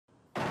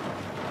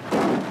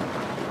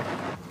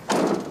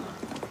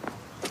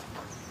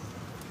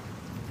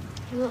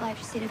You look like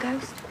you've seen a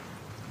ghost.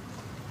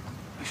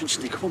 You shouldn't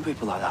sneak up on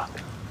people like that.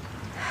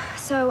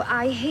 So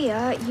I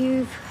hear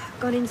you've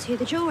gone into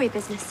the jewellery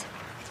business.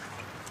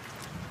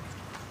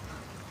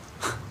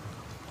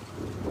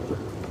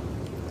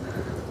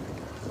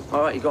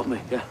 All right, you got me,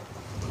 yeah.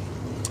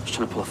 I was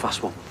trying to pull a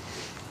fast one.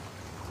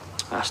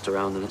 I asked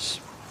around and it's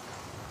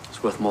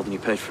worth more than you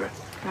paid for it.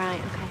 Right,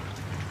 okay.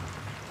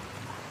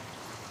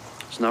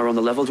 So now we're on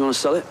the level. Do you want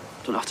to sell it?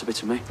 Don't have to be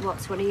to me.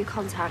 What's one of your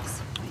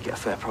contacts? You get a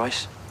fair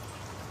price.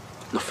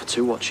 Enough for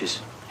 2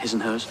 watches, his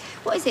and hers.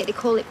 What is it? They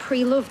call it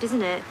pre-loved,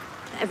 isn't it?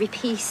 Every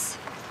piece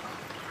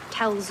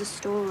tells a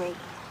story.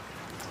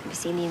 Have you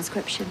seen the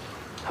inscription?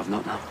 Have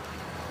not now.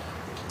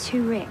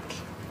 To Rick.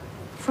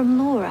 From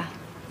Laura.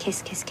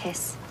 Kiss, kiss,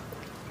 kiss.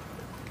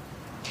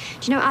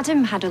 Do you know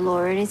Adam had a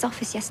Laura in his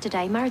office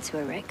yesterday, married to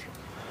a Rick?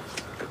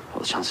 What are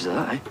the chances of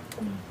that, eh?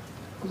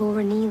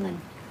 Laura Nealon.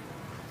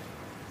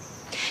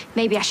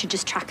 Maybe I should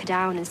just track her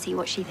down and see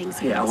what she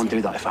thinks. Yeah, I wouldn't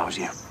do that if I was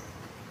you.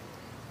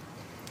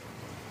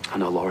 I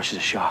know Laura, she's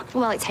a shark.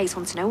 Well, it takes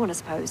one to know one, I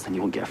suppose. And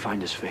you won't get a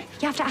finder's fee.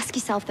 You have to ask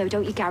yourself, though,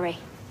 don't you, Gary?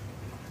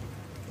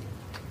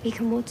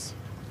 Beacon Woods.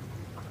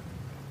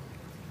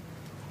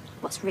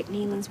 What's Rick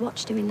Nealon's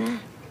watch doing there?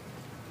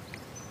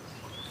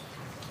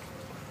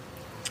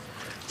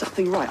 Is that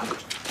thing right?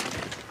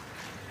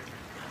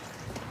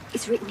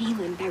 Is Rick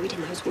Nealon buried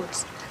in those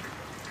woods?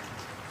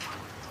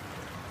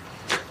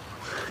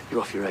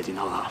 You're off your head, you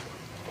know that.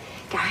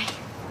 Gary,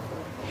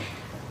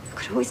 I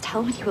could always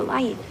tell when you were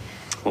lying.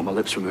 Well, my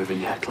lips were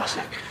moving, yeah,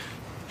 classic.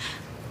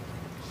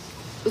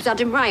 Was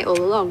Adam right all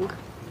along?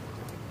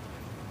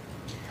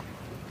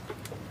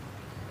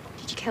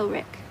 Did you kill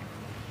Rick?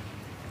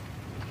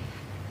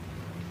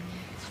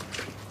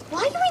 Why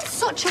are you in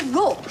such a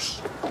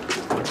rush?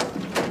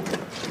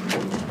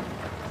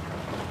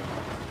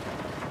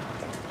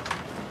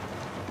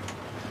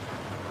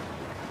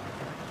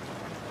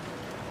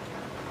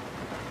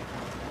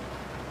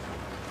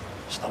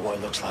 It's not what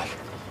it looks like.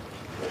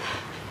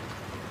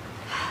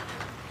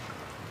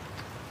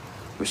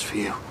 It was for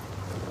you.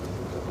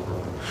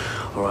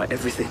 All right,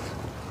 everything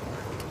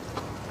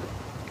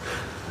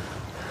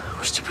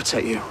was to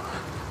protect you.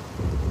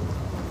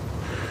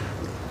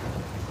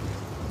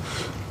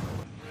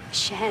 I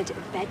shared a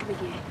bed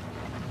with you.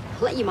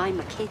 I'll let you mind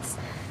my kids.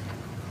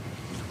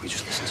 You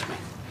just listen to me.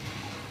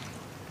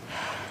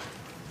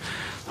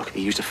 Look,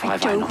 he used a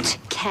 5-iron on me. I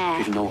don't care. You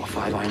even know what a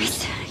 5-iron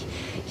is?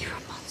 You're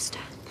a monster.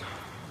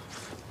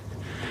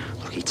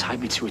 Look, he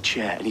tied me to a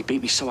chair and he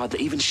beat me so hard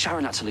that even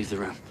Sharon had to leave the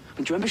room.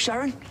 And do you remember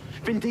Sharon?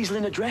 Vin Diesel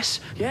in a dress?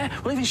 Yeah?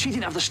 Well, even she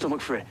didn't have the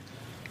stomach for it.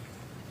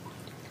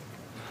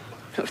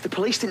 Look, if the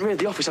police didn't raid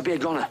the office, I'd be a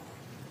goner.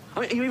 I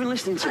mean, are you even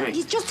listening to me?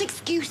 It's just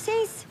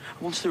excuses.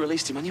 Once they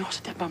released him, I knew I was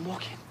a dead man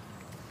walking.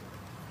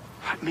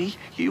 Like me,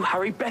 you,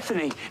 Harry,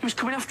 Bethany. He was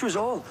coming after us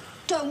all.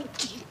 Don't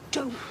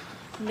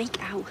make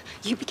out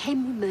you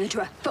became a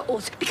murderer for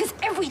us. Because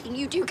everything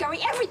you do, Gary,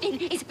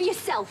 everything is for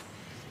yourself.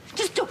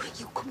 Just don't.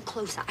 You come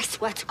closer, I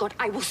swear to God,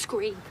 I will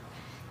scream.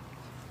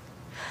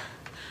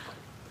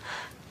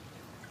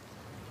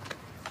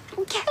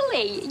 Oh,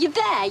 Kelly, you're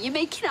there. You're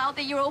making out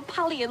that you're all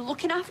pally and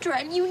looking after her,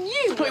 and you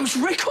knew. But it was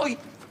Rick or...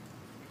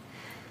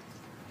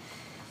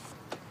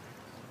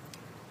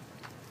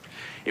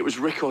 It was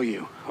Rick or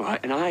you, all right?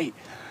 And I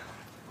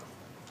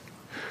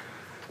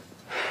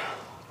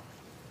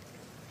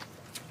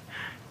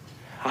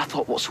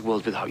thought, what's the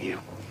world without you?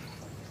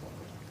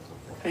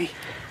 Hey,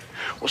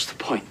 what's the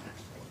point?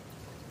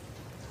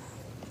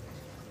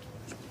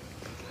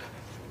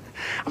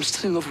 I'm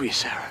still in love with you,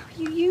 Sarah.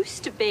 You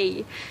used to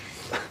be.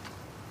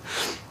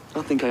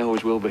 I think I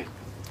always will be.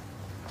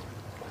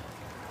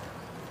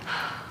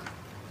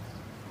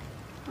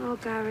 Oh,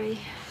 Gary,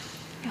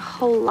 your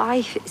whole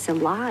life is a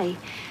lie.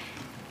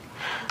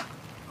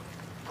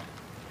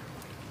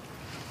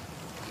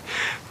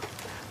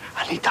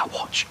 I need that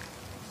watch.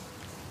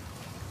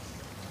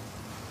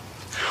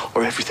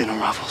 Or everything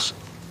unravels.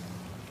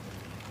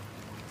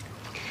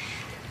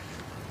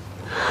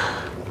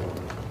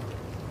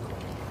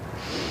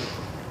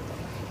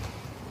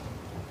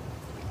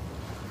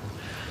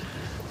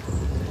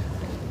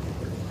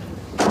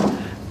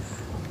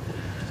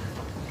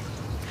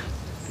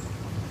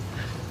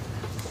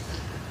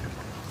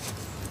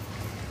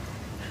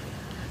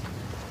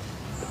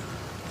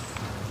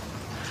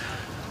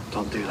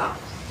 Don't do that.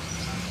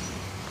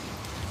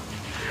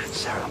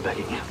 Sarah, I'm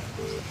begging you.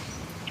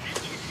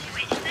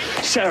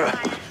 Sarah!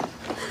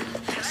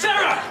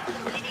 Sarah!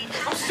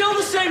 I'm still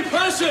the same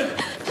person!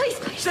 Please,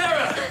 please.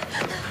 Sarah!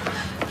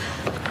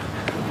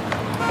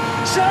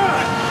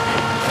 Sarah!